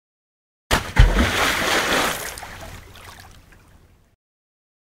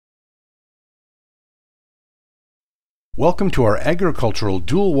Welcome to our agricultural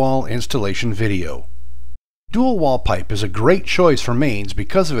dual wall installation video. Dual wall pipe is a great choice for mains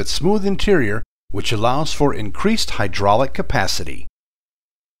because of its smooth interior, which allows for increased hydraulic capacity.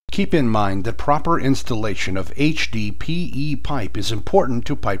 Keep in mind that proper installation of HDPE pipe is important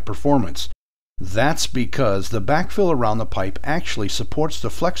to pipe performance. That's because the backfill around the pipe actually supports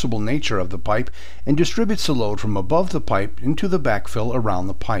the flexible nature of the pipe and distributes the load from above the pipe into the backfill around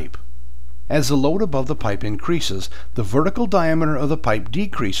the pipe. As the load above the pipe increases, the vertical diameter of the pipe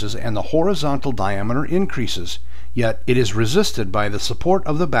decreases and the horizontal diameter increases, yet it is resisted by the support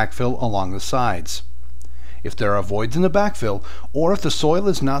of the backfill along the sides. If there are voids in the backfill, or if the soil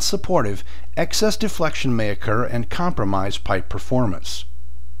is not supportive, excess deflection may occur and compromise pipe performance.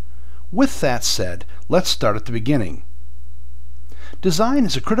 With that said, let's start at the beginning. Design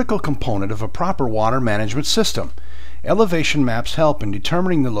is a critical component of a proper water management system. Elevation maps help in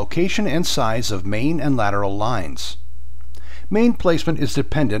determining the location and size of main and lateral lines. Main placement is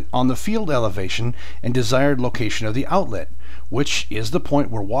dependent on the field elevation and desired location of the outlet, which is the point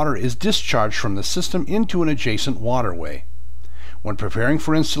where water is discharged from the system into an adjacent waterway. When preparing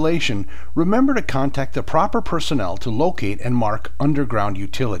for installation, remember to contact the proper personnel to locate and mark underground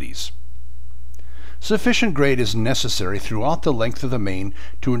utilities. Sufficient grade is necessary throughout the length of the main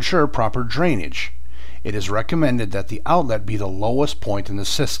to ensure proper drainage. It is recommended that the outlet be the lowest point in the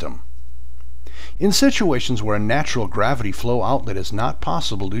system. In situations where a natural gravity flow outlet is not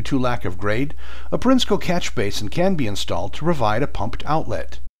possible due to lack of grade, a Prinsco catch basin can be installed to provide a pumped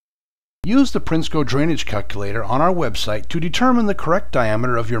outlet. Use the Prinsco drainage calculator on our website to determine the correct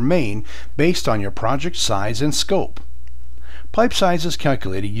diameter of your main based on your project size and scope. Pipe size is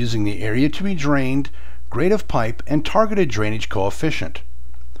calculated using the area to be drained, grade of pipe, and targeted drainage coefficient.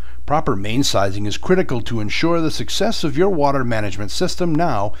 Proper main sizing is critical to ensure the success of your water management system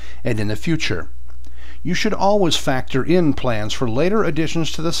now and in the future. You should always factor in plans for later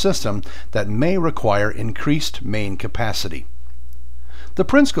additions to the system that may require increased main capacity. The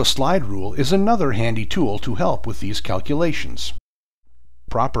Prinsco slide rule is another handy tool to help with these calculations.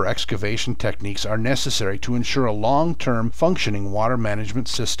 Proper excavation techniques are necessary to ensure a long-term functioning water management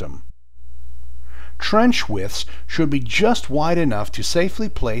system. Trench widths should be just wide enough to safely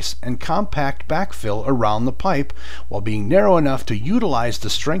place and compact backfill around the pipe while being narrow enough to utilize the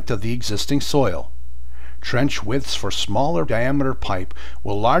strength of the existing soil. Trench widths for smaller diameter pipe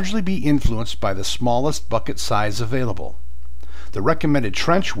will largely be influenced by the smallest bucket size available. The recommended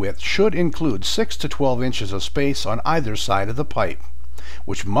trench width should include 6 to 12 inches of space on either side of the pipe,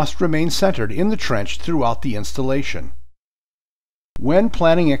 which must remain centered in the trench throughout the installation. When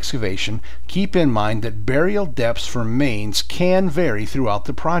planning excavation, keep in mind that burial depths for mains can vary throughout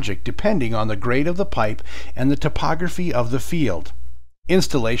the project depending on the grade of the pipe and the topography of the field.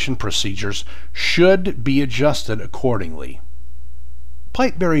 Installation procedures should be adjusted accordingly.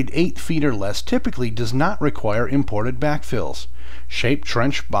 Pipe buried 8 feet or less typically does not require imported backfills. Shaped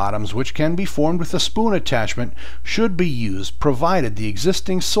trench bottoms, which can be formed with a spoon attachment, should be used provided the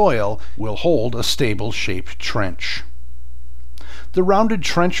existing soil will hold a stable shaped trench. The rounded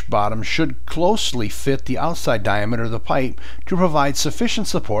trench bottom should closely fit the outside diameter of the pipe to provide sufficient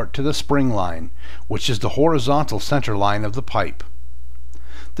support to the spring line, which is the horizontal center line of the pipe.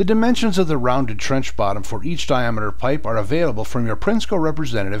 The dimensions of the rounded trench bottom for each diameter pipe are available from your Prinsco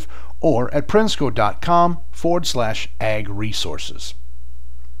representative or at prinsco.com/ag-resources.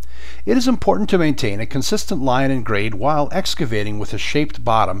 It is important to maintain a consistent line and grade while excavating with a shaped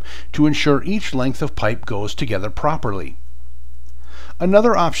bottom to ensure each length of pipe goes together properly.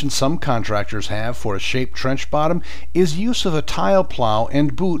 Another option some contractors have for a shaped trench bottom is use of a tile plow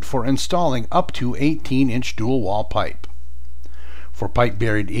and boot for installing up to 18-inch dual wall pipe. For pipe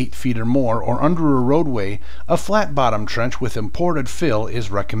buried 8 feet or more or under a roadway, a flat bottom trench with imported fill is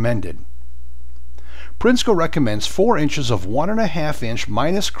recommended. Prinsco recommends 4 inches of 1.5 inch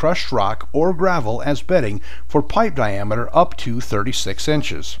minus crushed rock or gravel as bedding for pipe diameter up to 36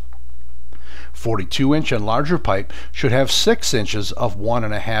 inches. 42-inch and larger pipe should have 6 inches of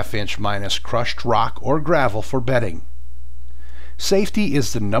 1.5 inch minus crushed rock or gravel for bedding. Safety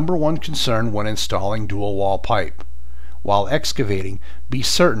is the #1 concern when installing dual wall pipe. While excavating, be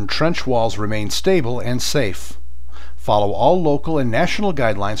certain trench walls remain stable and safe. Follow all local and national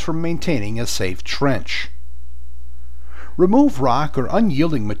guidelines for maintaining a safe trench. Remove rock or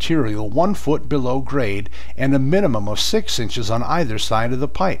unyielding material 1 foot below grade and a minimum of 6 inches on either side of the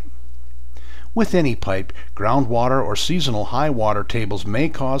pipe. With any pipe, groundwater or seasonal high water tables may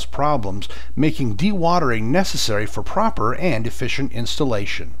cause problems, making dewatering necessary for proper and efficient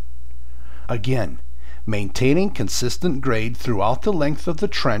installation. Again, Maintaining consistent grade throughout the length of the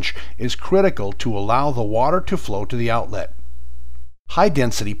trench is critical to allow the water to flow to the outlet.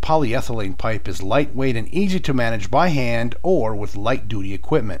 High-density polyethylene pipe is lightweight and easy to manage by hand or with light-duty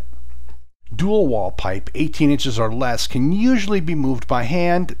equipment. Dual-wall pipe 18 inches or less can usually be moved by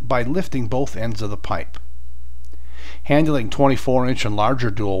hand by lifting both ends of the pipe. Handling 24-inch and larger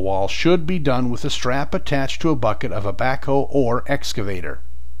dual wall should be done with a strap attached to a bucket of a backhoe or excavator.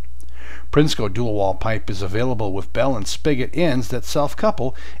 Prinsco dual wall pipe is available with bell and spigot ends that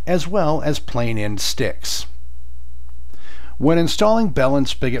self-couple as well as plain end sticks. When installing bell and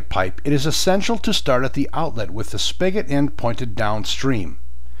spigot pipe, it is essential to start at the outlet with the spigot end pointed downstream.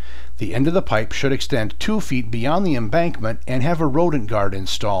 The end of the pipe should extend 2 feet beyond the embankment and have a rodent guard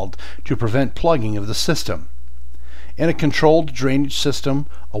installed to prevent plugging of the system. In a controlled drainage system,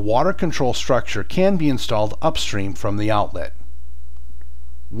 a water control structure can be installed upstream from the outlet.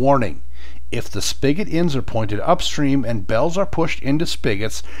 Warning: if the spigot ends are pointed upstream and bells are pushed into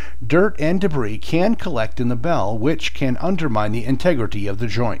spigots, dirt and debris can collect in the bell, which can undermine the integrity of the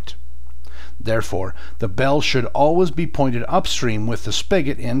joint. Therefore, the bell should always be pointed upstream with the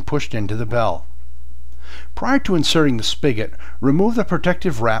spigot end pushed into the bell. Prior to inserting the spigot, remove the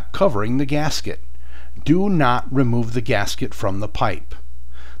protective wrap covering the gasket. Do not remove the gasket from the pipe.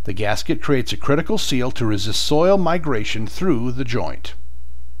 The gasket creates a critical seal to resist soil migration through the joint.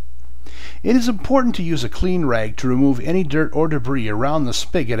 It is important to use a clean rag to remove any dirt or debris around the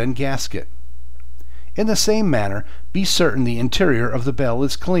spigot and gasket. In the same manner, be certain the interior of the bell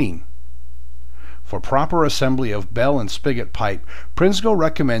is clean. For proper assembly of bell and spigot pipe, Prinsco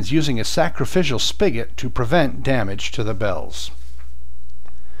recommends using a sacrificial spigot to prevent damage to the bells.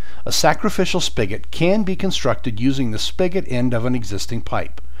 A sacrificial spigot can be constructed using the spigot end of an existing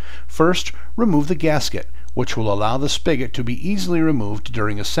pipe. First, remove the gasket, which will allow the spigot to be easily removed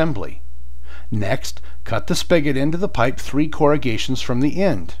during assembly. Next, cut the spigot into the pipe 3 corrugations from the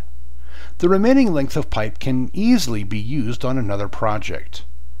end. The remaining length of pipe can easily be used on another project.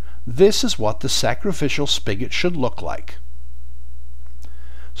 This is what the sacrificial spigot should look like.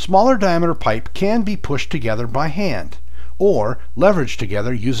 Smaller diameter pipe can be pushed together by hand, or leveraged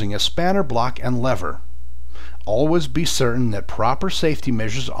together using a spanner block and lever. Always be certain that proper safety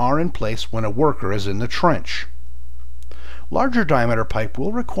measures are in place when a worker is in the trench. Larger diameter pipe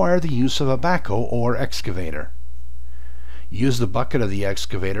will require the use of a backhoe or excavator. Use the bucket of the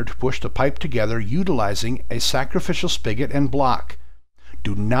excavator to push the pipe together utilizing a sacrificial spigot and block.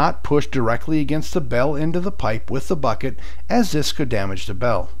 Do not push directly against the bell end of the pipe with the bucket, as this could damage the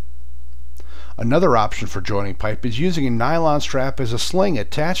bell. Another option for joining pipe is using a nylon strap as a sling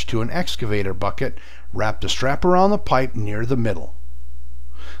attached to an excavator bucket. Wrap the strap around the pipe near the middle.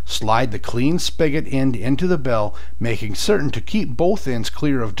 Slide the clean spigot end into the bell, making certain to keep both ends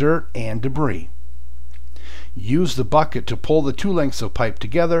clear of dirt and debris. Use the bucket to pull the 2 lengths of pipe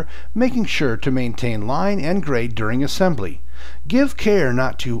together, making sure to maintain line and grade during assembly. Give care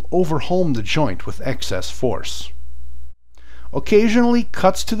not to overhome the joint with excess force. Occasionally,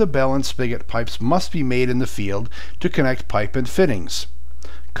 cuts to the bell and spigot pipes must be made in the field to connect pipe and fittings.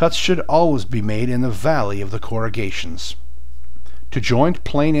 Cuts should always be made in the valley of the corrugations. To joint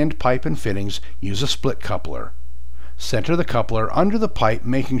plain end pipe and fittings, use a split coupler. Center the coupler under the pipe,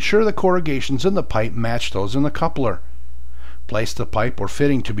 making sure the corrugations in the pipe match those in the coupler. Place the pipe or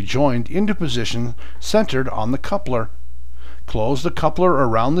fitting to be joined into position centered on the coupler. Close the coupler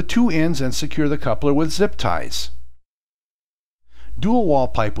around the 2 ends and secure the coupler with zip ties. Dual wall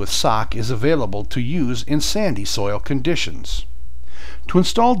pipe with sock is available to use in sandy soil conditions. To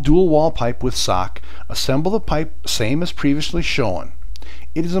install dual wall pipe with sock, assemble the pipe same as previously shown.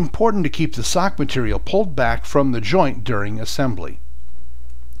 It is important to keep the sock material pulled back from the joint during assembly.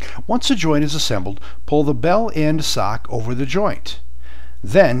 Once the joint is assembled, pull the bell end sock over the joint.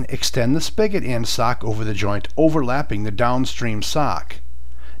 Then extend the spigot end sock over the joint, overlapping the downstream sock.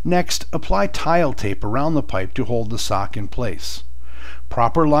 Next, apply tile tape around the pipe to hold the sock in place.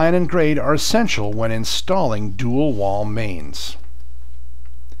 Proper line and grade are essential when installing dual wall mains.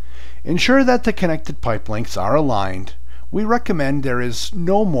 Ensure that the connected pipe lengths are aligned. We recommend there is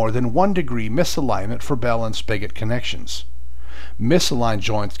no more than 1 degree misalignment for bell and spigot connections. Misaligned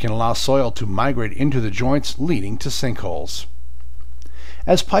joints can allow soil to migrate into the joints, leading to sinkholes.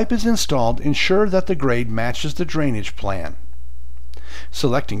 As pipe is installed, ensure that the grade matches the drainage plan.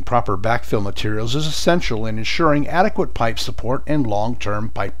 Selecting proper backfill materials is essential in ensuring adequate pipe support and long-term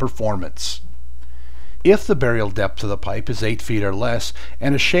pipe performance. If the burial depth of the pipe is 8 feet or less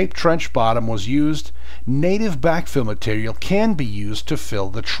and a shaped trench bottom was used, native backfill material can be used to fill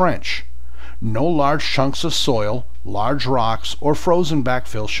the trench. No large chunks of soil, large rocks, or frozen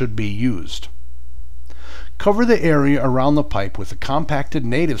backfill should be used. Cover the area around the pipe with the compacted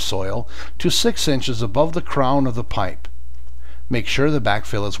native soil to 6 inches above the crown of the pipe. Make sure the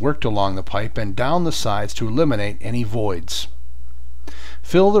backfill is worked along the pipe and down the sides to eliminate any voids.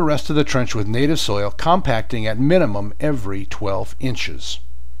 Fill the rest of the trench with native soil, compacting at minimum every 12 inches.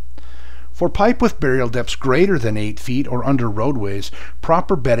 For pipe with burial depths greater than 8 feet or under roadways,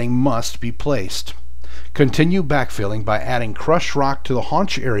 proper bedding must be placed. Continue backfilling by adding crushed rock to the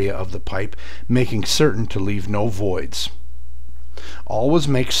haunch area of the pipe, making certain to leave no voids. Always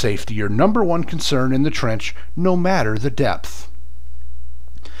make safety your #1 concern in the trench, no matter the depth.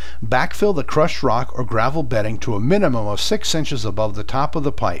 Backfill the crushed rock or gravel bedding to a minimum of 6 inches above the top of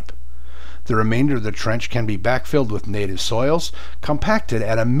the pipe. The remainder of the trench can be backfilled with native soils, compacted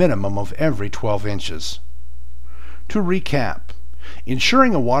at a minimum of every 12 inches. To recap,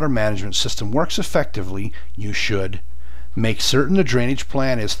 ensuring a water management system works effectively, you should make certain the drainage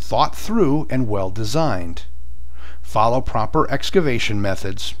plan is thought through and well designed. Follow proper excavation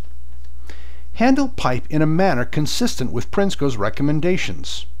methods. Handle pipe in a manner consistent with Prinsco's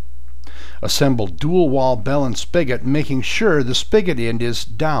recommendations. Assemble dual wall bell and spigot, making sure the spigot end is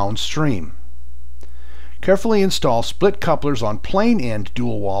downstream. Carefully install split couplers on plain end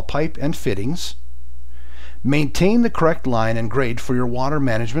dual wall pipe and fittings. Maintain the correct line and grade for your water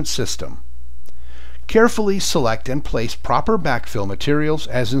management system. Carefully select and place proper backfill materials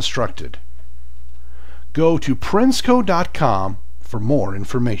as instructed. Go to Prinsco.com for more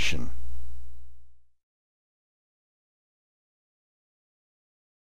information.